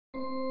I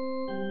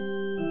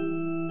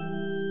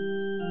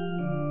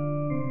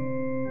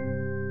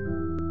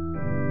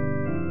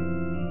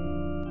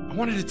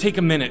wanted to take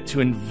a minute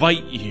to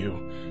invite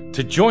you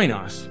to join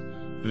us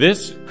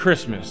this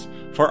Christmas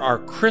for our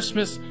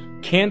Christmas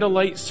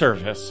Candlelight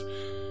Service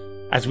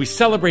as we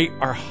celebrate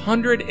our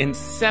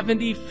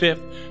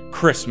 175th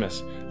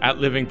Christmas at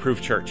Living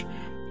Proof Church.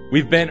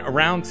 We've been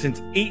around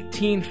since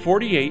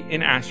 1848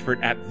 in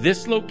Ashford at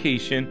this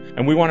location,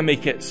 and we want to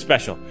make it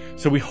special.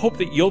 So we hope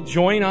that you'll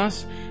join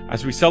us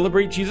as we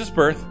celebrate Jesus'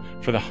 birth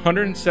for the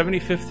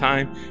 175th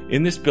time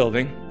in this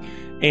building.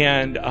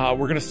 And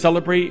we're going to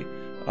celebrate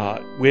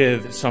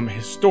with some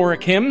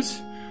historic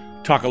hymns,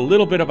 talk a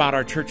little bit about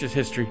our church's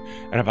history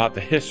and about the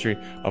history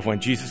of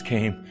when Jesus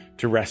came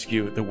to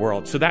rescue the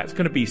world. So that's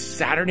going to be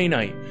Saturday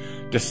night,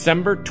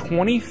 December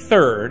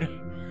 23rd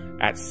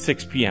at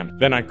 6 p.m.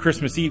 Then on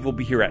Christmas Eve, we'll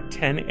be here at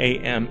 10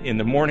 a.m. in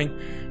the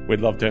morning. We'd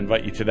love to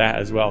invite you to that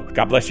as well.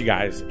 God bless you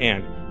guys,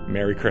 and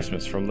Merry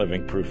Christmas from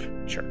Living Proof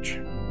Church.